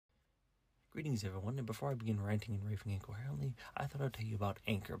Greetings everyone, and before I begin ranting and raving incoherently, I thought I'd tell you about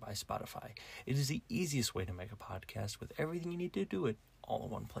Anchor by Spotify. It is the easiest way to make a podcast with everything you need to do it all in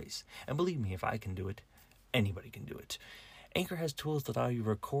one place. And believe me, if I can do it, anybody can do it. Anchor has tools that allow you to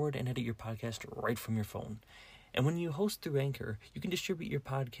record and edit your podcast right from your phone. And when you host through Anchor, you can distribute your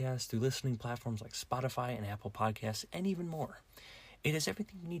podcast through listening platforms like Spotify and Apple Podcasts, and even more. It has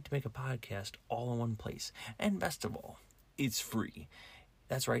everything you need to make a podcast all in one place. And best of all, it's free.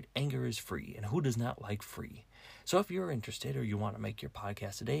 That's right, Anchor is free, and who does not like free? So if you're interested or you want to make your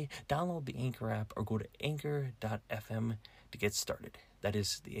podcast today, download the Anchor app or go to anchor.fm to get started. That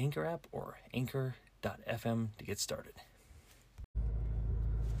is the Anchor app or anchor.fm to get started.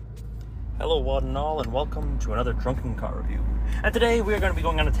 Hello one and all, and welcome to another Drunken Car Review. And today we are going to be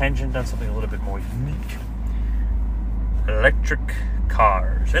going on a tangent on something a little bit more unique. Electric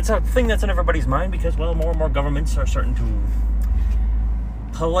cars. It's a thing that's in everybody's mind because, well, more and more governments are starting to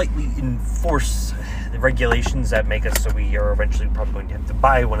politely enforce the regulations that make us so we are eventually probably going to have to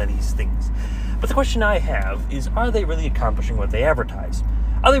buy one of these things. But the question I have is, are they really accomplishing what they advertise?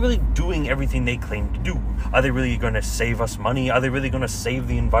 Are they really doing everything they claim to do? Are they really going to save us money? Are they really going to save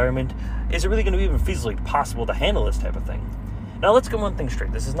the environment? Is it really going to be even feasibly possible to handle this type of thing? Now let's get one thing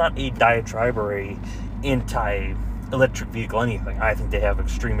straight. This is not a diatribe or a anti-electric vehicle anything. I think they have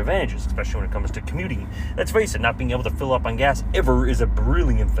extreme advantages, especially when it comes to commuting. Let's face it, not being able to fill up on gas ever is a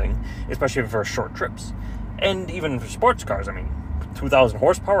brilliant thing, especially for short trips. And even for sports cars, 2,000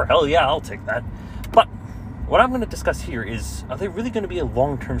 horsepower, hell yeah, I'll take that. But what I'm going to discuss here is, are they really going to be a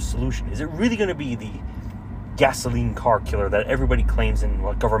long-term solution? Is it really going to be the gasoline car killer that everybody claims and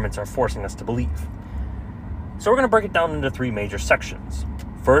what governments are forcing us to believe? So we're going to break it down into three major sections.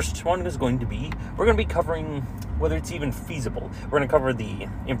 First one is going to be, we're going to be covering whether it's even feasible. We're going to cover the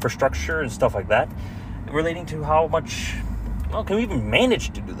infrastructure and stuff like that, relating to how much, can we even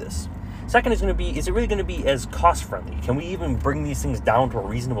manage to do this? Second is going to be, is it really going to be as cost-friendly? Can we even bring these things down to a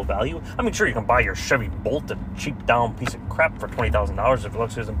reasonable value? Sure, you can buy your Chevy Bolt, a cheap down piece of crap for $20,000 if it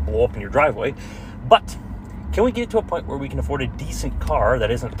looks doesn't blow up in your driveway. But can we get to a point where we can afford a decent car that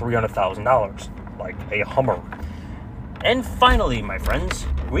isn't $300,000, like a Hummer? And finally, my friends,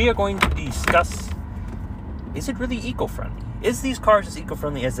 we are going to discuss, is it really eco-friendly? Is these cars as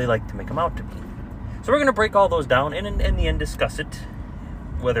eco-friendly as they like to make them out to be? So we're going to break all those down and in the end discuss it,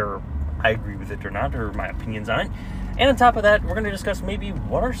 whether I agree with it or not, or my opinions on it. And on top of that, we're going to discuss maybe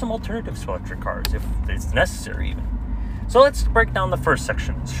what are some alternatives to electric cars, if it's necessary even. So let's break down the first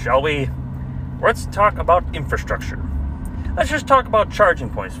section, shall we? Let's talk about infrastructure. Let's just talk about charging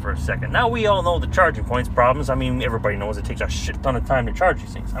points for a second. Now, we all know the charging points problems. everybody knows it takes a shit ton of time to charge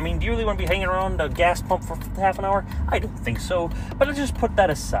these things. Do you really want to be hanging around a gas pump for half an hour? I don't think so. But let's just put that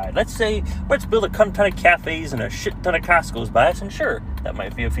aside. Let's build a ton of cafes and a shit ton of Costco's by us, and sure, that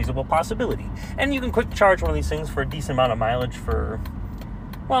might be a feasible possibility. And you can quick charge one of these things for a decent amount of mileage for,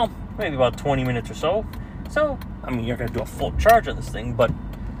 maybe about 20 minutes or so. So, you're going to do a full charge on this thing, but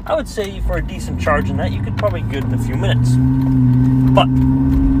I would say for a decent charge in that, you could probably get in a few minutes. But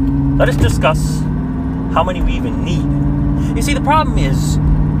let us discuss how many we even need. You see, the problem is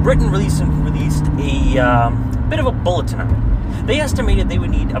Britain released a bit of a bulletin on it. They estimated they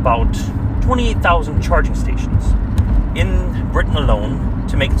would need about 28,000 charging stations in Britain alone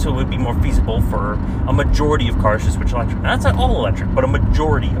to make it so it would be more feasible for a majority of cars to switch electric. Now, that's not all electric, but a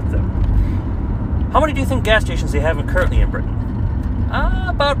majority of them. How many do you think gas stations they have currently in Britain?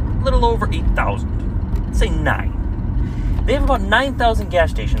 About a little over 8,000. Let's say 9. They have about 9,000 gas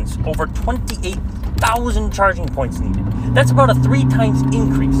stations, over 28,000 charging points needed. That's about a 3 times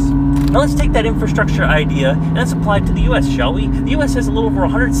increase. Now let's take that infrastructure idea and let's apply it to the U.S., shall we? The U.S. has a little over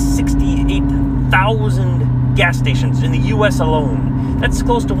 168,000 gas stations in the U.S. alone. That's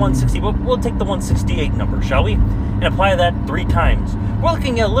close to 160, but we'll take the 168 number, shall we? And apply that 3 times. We're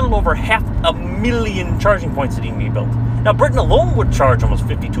looking at a little over 500,000 charging points that need to be built. Now, Britain alone would charge almost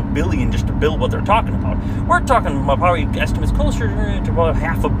 $52 billion just to build what they're talking about. We're talking about probably estimates closer to about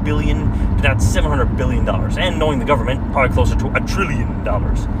 $500 million to that $700 billion. And knowing the government, probably closer to $1 trillion.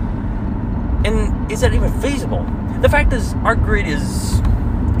 And is that even feasible? The fact is, our grid it's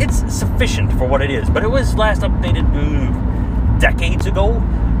sufficient for what it is, but it was last updated decades ago.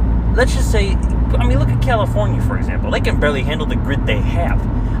 Let's just say, look at California, for example. They can barely handle the grid they have.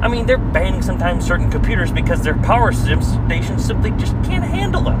 They're banning sometimes certain computers because their power stations simply just can't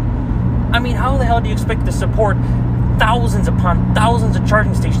handle them. How the hell do you expect to support thousands upon thousands of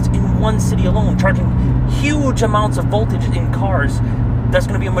charging stations in one city alone, charging huge amounts of voltage in cars? That's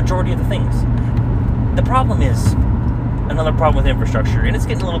going to be a majority of the things. The problem is, another problem with infrastructure, and it's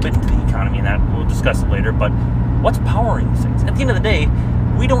getting a little bit into the economy and that, we'll discuss it later, but what's powering these things? At the end of the day,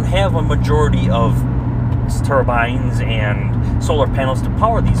 we don't have a majority of turbines and solar panels to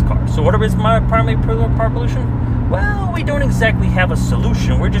power these cars. So what is my primary power pollution? Well, we don't exactly have a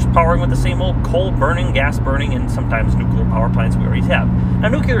solution. We're just powering with the same old coal burning, gas burning, and sometimes nuclear power plants we already have. Now,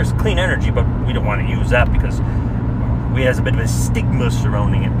 nuclear is clean energy, but we don't want to use that because we has a bit of a stigma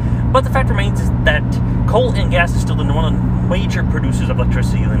surrounding it. But the fact remains is that coal and gas is still one of the major producers of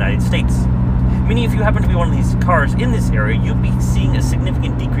electricity in the United States. Meaning if you happen to be one of these cars in this area, you'll be seeing a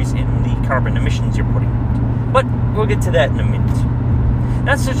significant decrease in the carbon emissions you're putting out. But we'll get to that in a minute.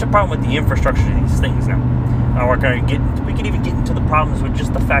 That's just a problem with the infrastructure of these things now. We can even get into the problems with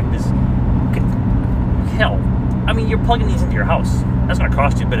just the fact is, hell, I mean, you're plugging these into your house. That's going to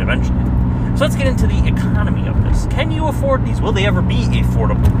cost you a bit eventually. So let's get into the economy of this. Can you afford these? Will they ever be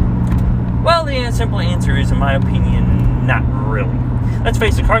affordable? Well, the simple answer is, in my opinion, not really. Let's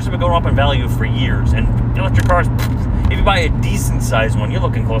face it, cars have been going up in value for years, and electric cars, if you buy a decent sized one, you're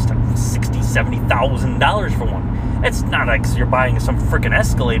looking close to $60,000, $70,000 for one. It's not like you're buying some freaking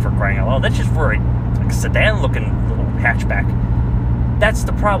Escalade for crying out loud. That's just for a sedan looking little hatchback. That's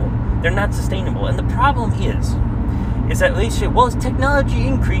the problem. They're not sustainable. And the problem is that they say, well, as technology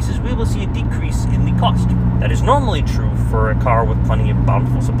increases, we will see a decrease in the cost. That is normally true for a car with plenty of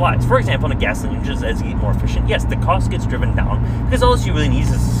bountiful supplies. For example, in a gasoline engine, as you get more efficient, yes, the cost gets driven down because all you really need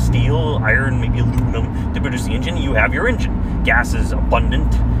is steel, iron, maybe aluminum to produce the engine. You have your engine. Gas is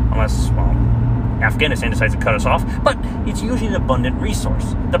abundant, unless, well, Afghanistan decides to cut us off, but it's usually an abundant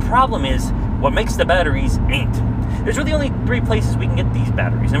resource. The problem is, what makes the batteries ain't. There's really only 3 places we can get these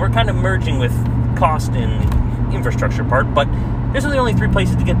batteries, and we're kind of merging with cost and infrastructure part, but there's really only 3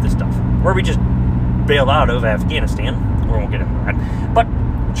 places to get this stuff. Where we just bail out of Afghanistan, we won't get into that, but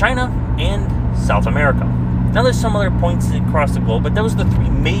China and South America. Now there's some other points across the globe, but those are the 3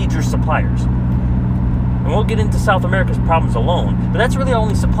 major suppliers. And we'll get into South America's problems alone, but that's really our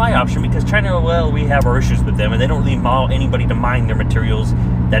only supply option because China, well, we have our issues with them, and they don't really allow anybody to mine their materials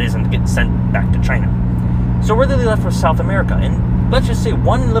that isn't getting sent back to China. So we're really left with South America, and let's just say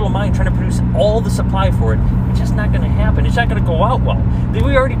one little mine trying to produce all the supply for it, it's just not going to happen. It's not going to go out well.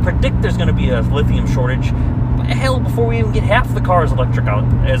 We already predict there's going to be a lithium shortage, hell, before we even get half the cars electric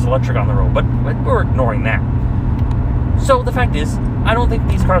on the road, but we're ignoring that. So the fact is, I don't think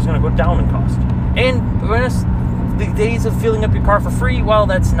these cars are going to go down in cost. And the days of filling up your car for free, well,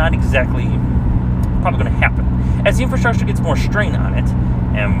 that's not exactly probably going to happen. As the infrastructure gets more strain on it,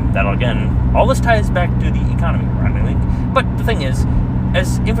 and that'll again, all this ties back to the economy, ironically. But the thing is,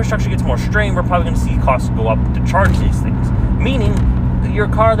 as infrastructure gets more strain, we're probably going to see costs go up to charge these things. Meaning, your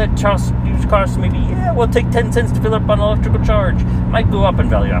car that costs maybe, will take 10 cents to fill up on an electrical charge, might go up in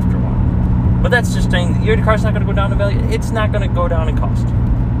value after a while. But that's just saying your car's not going to go down in value. It's not going to go down in cost.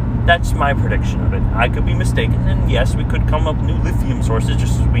 That's my prediction of it. I could be mistaken, and yes, we could come up with new lithium sources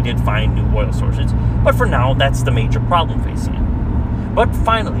just as we did find new oil sources. But for now, that's the major problem facing it. But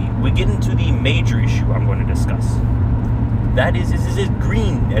finally, we get into the major issue I'm going to discuss. That is it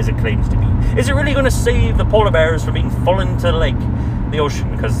green as it claims to be? Is it really going to save the polar bears from being fallen into the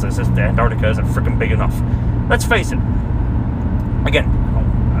ocean? Because the Antarctica isn't freaking big enough. Let's face it. Again,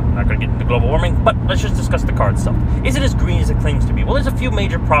 I'm not going to get into global warming, but let's just discuss the car itself. Is it as green as it claims to be? Well, there's a few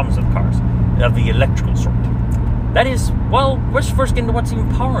major problems with cars of the electrical sort. That is, well, let's first get into what's even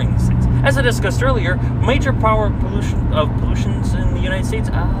powering these things. As I discussed earlier, major pollutions in the United States,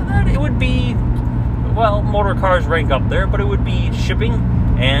 that it would be, well, motor cars rank up there, but it would be shipping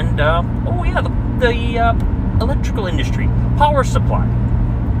and, the electrical industry, power supply.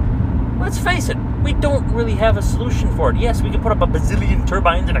 Let's face it, we don't really have a solution for it. Yes, we can put up a bazillion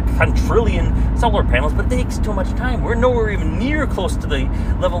turbines and a quadrillion solar panels, but it takes too much time. We're nowhere even near close to the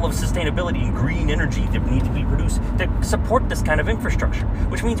level of sustainability and green energy that needs to be produced to support this kind of infrastructure,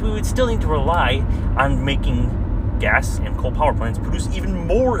 which means we would still need to rely on making gas and coal power plants produce even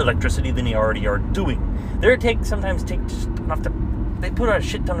more electricity than they already are doing. Sometimes take just enough to, they put out a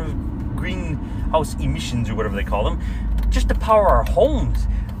shit ton of greenhouse emissions or whatever they call them, just to power our homes.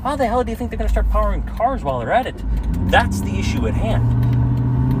 How the hell do you think they're going to start powering cars while they're at it? That's the issue at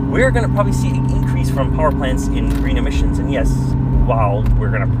hand. We're going to probably see an increase from power plants in green emissions. And yes, while we're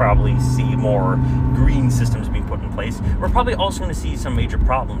going to probably see more green systems being put in place, we're probably also going to see some major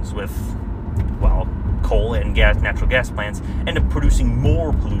problems with, well, coal and natural gas plants end up producing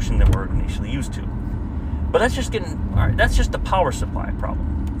more pollution than we're initially used to. But that's just the power supply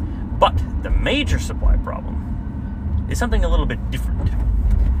problem. But the major supply problem is something a little bit different.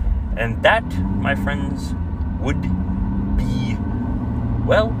 And that, my friends, would be,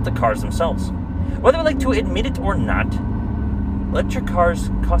 well, the cars themselves. Whether we like to admit it or not, electric cars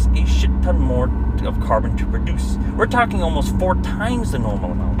cost a shit ton more of carbon to produce. We're talking almost 4 times the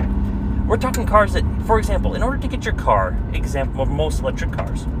normal amount. We're talking cars that, for example, in order to get your car, example of most electric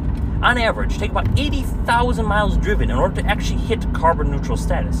cars, on average, take about 80,000 miles driven in order to actually hit carbon neutral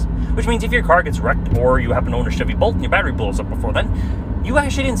status. Which means if your car gets wrecked or you happen to own a Chevy Bolt and your battery blows up before then, you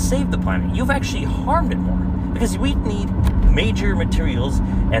actually didn't save the planet. You've actually harmed it more. Because we need major materials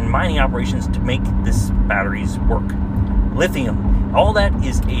and mining operations to make these batteries work. Lithium, all that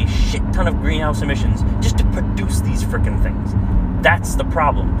is a shit ton of greenhouse emissions just to produce these frickin' things. That's the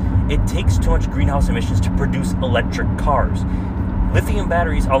problem. It takes too much greenhouse emissions to produce electric cars. Lithium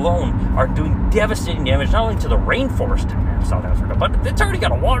batteries alone are doing devastating damage not only to the rainforest in South Africa, but it's already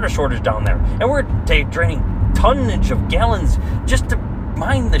got a water shortage down there. And we're draining tonnage of gallons just to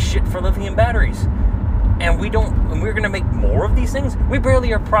mine the shit for lithium batteries. And we're going to make more of these things? We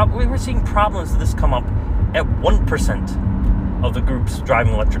barely are we're seeing problems of this come up at 1% of the groups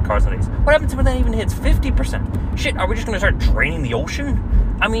driving electric cars nowadays. What happens when that even hits 50%? Shit, are we just going to start draining the ocean?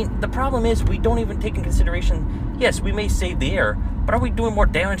 I mean, the problem is we don't even take in consideration, yes, we may save the air, but are we doing more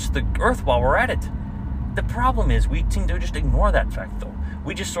damage to the earth while we're at it? The problem is we seem to just ignore that fact, though.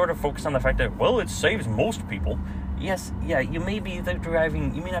 We just sort of focus on the fact that, well, it saves most people. Yes, yeah, you may be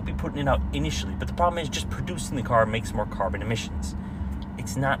driving, you may not be putting it out initially, but the problem is just producing the car makes more carbon emissions.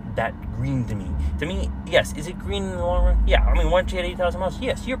 It's not that green to me. To me, yes, is it green in the long run? Yeah, I mean, once you hit 8,000 miles,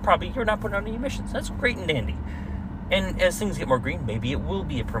 yes, you're not putting out any emissions. That's great and dandy. And as things get more green, maybe it will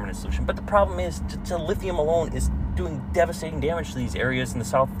be a permanent solution. But the problem is, lithium alone is doing devastating damage to these areas in the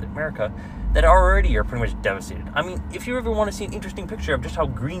South America that already are pretty much devastated. I mean, if you ever want to see an interesting picture of just how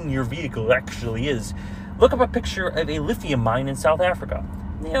green your vehicle actually is, look up a picture of a lithium mine in South Africa.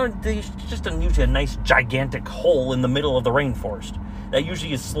 You know, there's just usually a nice gigantic hole in the middle of the rainforest that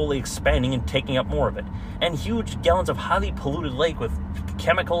usually is slowly expanding and taking up more of it. And huge gallons of highly polluted lake with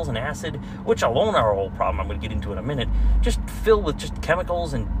chemicals and acid, which alone are a whole problem I'm going to get into in a minute, just filled with just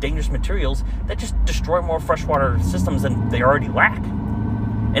chemicals and dangerous materials that just destroy more freshwater systems than they already lack.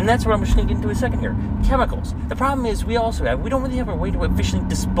 And that's what I'm just going to get into in a second here. Chemicals. The problem is we don't really have a way to efficiently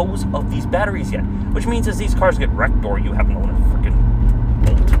dispose of these batteries yet. Which means as these cars get wrecked or you happen to own a freaking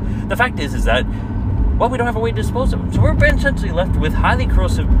Bolt, the fact is that, well, we don't have a way to dispose of them. So we're essentially left with highly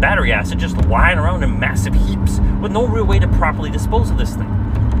corrosive battery acid just lying around in massive heaps with no real way to properly dispose of this thing.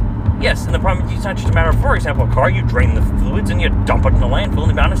 Yes, and the problem is it's not just a matter of, for example, a car, you drain the fluids and you dump it in the landfill, and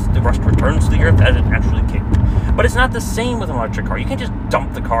to be honest, the rust returns to the earth as it naturally came. But it's not the same with an electric car. You can't just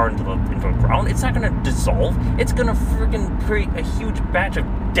dump the car into the ground. It's not going to dissolve. It's going to freaking create a huge batch of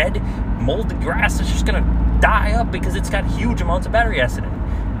dead, moldy grass that's just going to die up because it's got huge amounts of battery acid in it.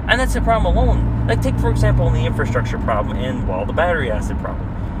 And that's the problem alone. Like, take, for example, the infrastructure problem and, well, the battery acid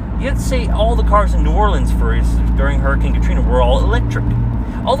problem. You'd say all the cars in New Orleans during Hurricane Katrina were all electric.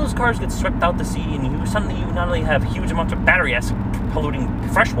 All those cars get swept out to sea, and you not only have huge amounts of battery acid polluting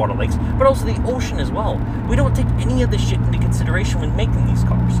freshwater lakes, but also the ocean as well. We don't take any of this shit into consideration when making these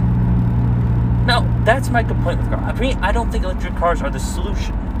cars. Now, that's my complaint with cars. For me, I don't think electric cars are the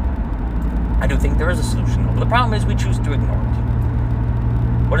solution. I do think there is a solution, though. But the problem is we choose to ignore it.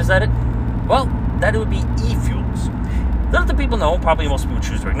 What is that? Well, that would be e-fuels. Let the people know, probably most people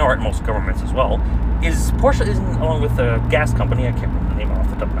choose to ignore it, most governments as well, is Porsche isn't along with a gas company, I can't remember the name off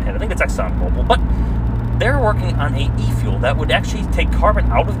the top of my head, I think it's ExxonMobil, but they're working on a e-fuel that would actually take carbon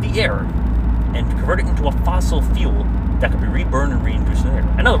out of the air and convert it into a fossil fuel that could be reburned and reintroduced in the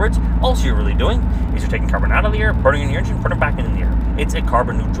air. In other words, all you're really doing is you're taking carbon out of the air, burning it in your engine, putting it back in the air. It's a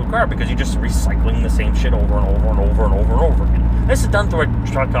carbon neutral car because you're just recycling the same shit over and over and over and over and over again. This is done through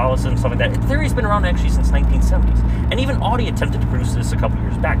electrolysis and stuff like that. The theory's been around actually since 1970s. And even Audi attempted to produce this a couple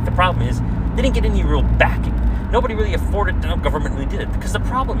years back. The problem is, they didn't get any real backing. Nobody really afforded it, no government really did it. Because the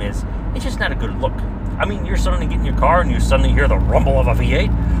problem is, it's just not a good look. I mean, you're suddenly getting in your car and you suddenly hear the rumble of a V8.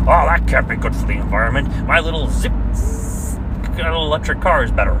 Oh, that can't be good for the environment. My little little electric car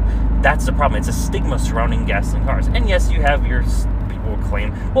is better. That's the problem. It's a stigma surrounding gasoline cars. And yes, you have your people who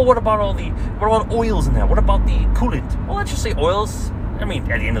claim, well, what about oils in that? What about the coolant? Well, let's just say oils. I mean,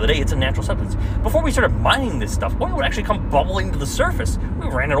 at the end of the day, it's a natural substance. Before we started mining this stuff, oil would actually come bubbling to the surface. We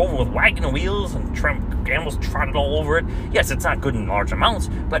ran it over with wagon wheels and animals trotted all over it. Yes, it's not good in large amounts,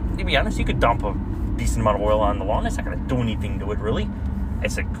 but to be honest, you could dump a decent amount of oil on the lawn. It's not going to do anything to it, really. I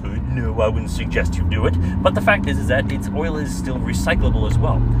said, good, no, I wouldn't suggest you do it. But the fact is that its oil is still recyclable as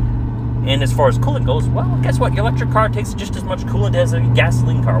well. And as far as coolant goes, well, guess what? Your electric car takes just as much coolant as a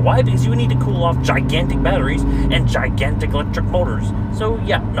gasoline car. Why? Because you need to cool off gigantic batteries and gigantic electric motors. So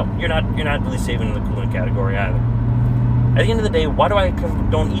yeah, no, you're not really saving in the coolant category either. At the end of the day, why do I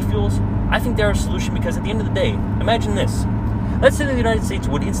condone e-fuels? I think they're a solution because at the end of the day, imagine this. Let's say the United States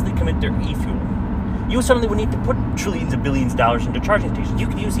would instantly commit their e-fuel. You suddenly would need to put trillions of billions of dollars into charging stations. You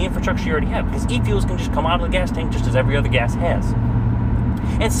could use the infrastructure you already have, because e-fuels can just come out of the gas tank just as every other gas has.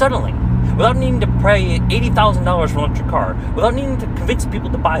 And suddenly, without needing to pay $80,000 for an electric car, without needing to convince people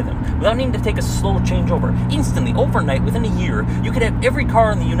to buy them, without needing to take a slow changeover, instantly, overnight, within a year, you could have every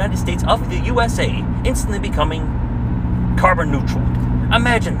car in the United States of the USA instantly becoming carbon neutral.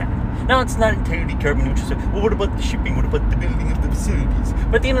 Imagine that. Now, it's not entirely carbon neutral, so, well, what about the shipping? What about the building of the facilities?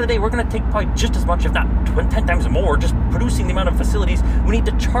 But at the end of the day, we're going to take probably just as much, if not 10 times more, just producing the amount of facilities we need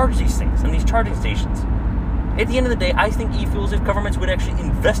to charge these things and these charging stations. At the end of the day, I think e-fuels, if governments would actually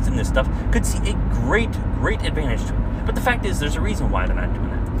invest in this stuff, could see a great advantage to it. But the fact is, there's a reason why they're not doing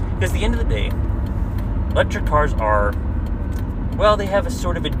that. Because at the end of the day, electric cars are, well, they have a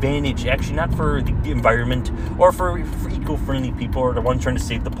sort of advantage, actually, not for the environment or for eco-friendly people or the ones trying to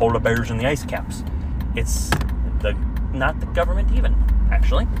save the polar bears and the ice caps. It's not the government even,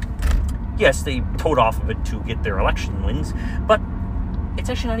 actually. Yes, they toed off of it to get their election wins, but it's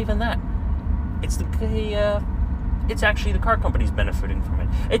actually not even that. It's actually the car companies benefiting from it.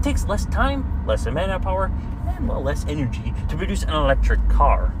 It takes less time, less manpower, and, well, less energy to produce an electric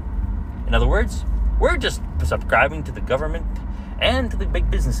car. In other words, we're just subscribing to the government and to the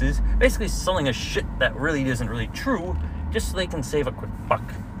big businesses, basically selling us shit that really isn't really true, just so they can save a quick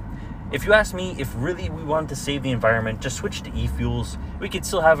buck. If you ask me, if really we wanted to save the environment, just switch to e-fuels. We could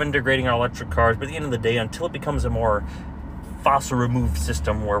still have integrating our electric cars, but at the end of the day, until it becomes a more fossil-removed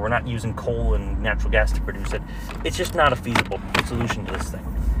system where we're not using coal and natural gas to produce it, it's just not a feasible solution to this thing.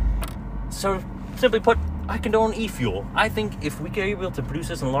 So, simply put, I condone e-fuel. I think if we are able to produce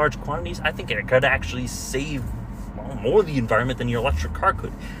this in large quantities, I think it could actually save more of the environment than your electric car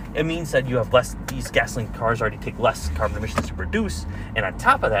could. It means that you have less, these gasoline cars already take less carbon emissions to produce, and on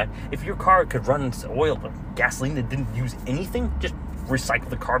top of that, if your car could run oil or gasoline that didn't use anything, just recycle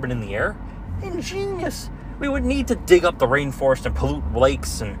the carbon in the air, ingenious. We would need to dig up the rainforest and pollute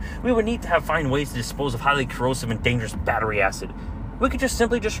lakes, and we would need to find ways to dispose of highly corrosive and dangerous battery acid. We could just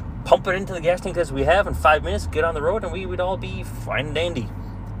simply pump it into the gas tank as we have in 5 minutes, get on the road, and we would all be fine and dandy.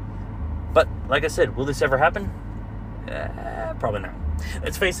 But, like I said, will this ever happen? Probably not.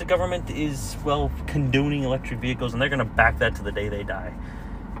 Let's face it, government is, well, condoning electric vehicles, and they're going to back that to the day they die.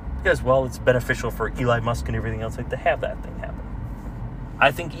 Because, well, it's beneficial for Elon Musk and everything else to have that thing happen.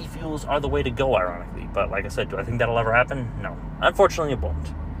 I think e-fuels are the way to go, ironically. But like I said, do I think that'll ever happen? No. Unfortunately, it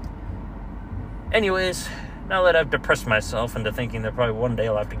won't. Anyways, now that I've depressed myself into thinking that probably one day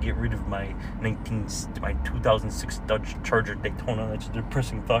I'll have to get rid of my 2006 Dodge Charger Daytona, that's a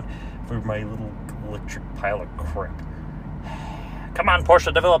depressing thought for my little electric pile of crap. Come on,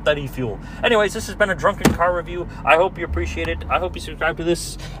 Porsche, develop that e-fuel. Anyways, this has been a drunken car review. I hope you appreciate it. I hope you subscribe to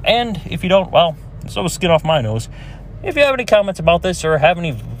this. And if you don't, well, so skin off my nose. If you have any comments about this or have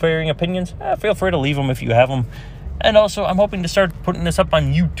any varying opinions, feel free to leave them if you have them. And also, I'm hoping to start putting this up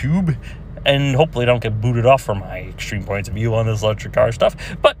on YouTube, and hopefully I don't get booted off for my extreme points of view on this electric car stuff.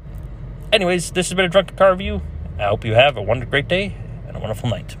 But anyways, this has been a drunken car review. I hope you have a great day and a wonderful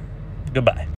night. Goodbye.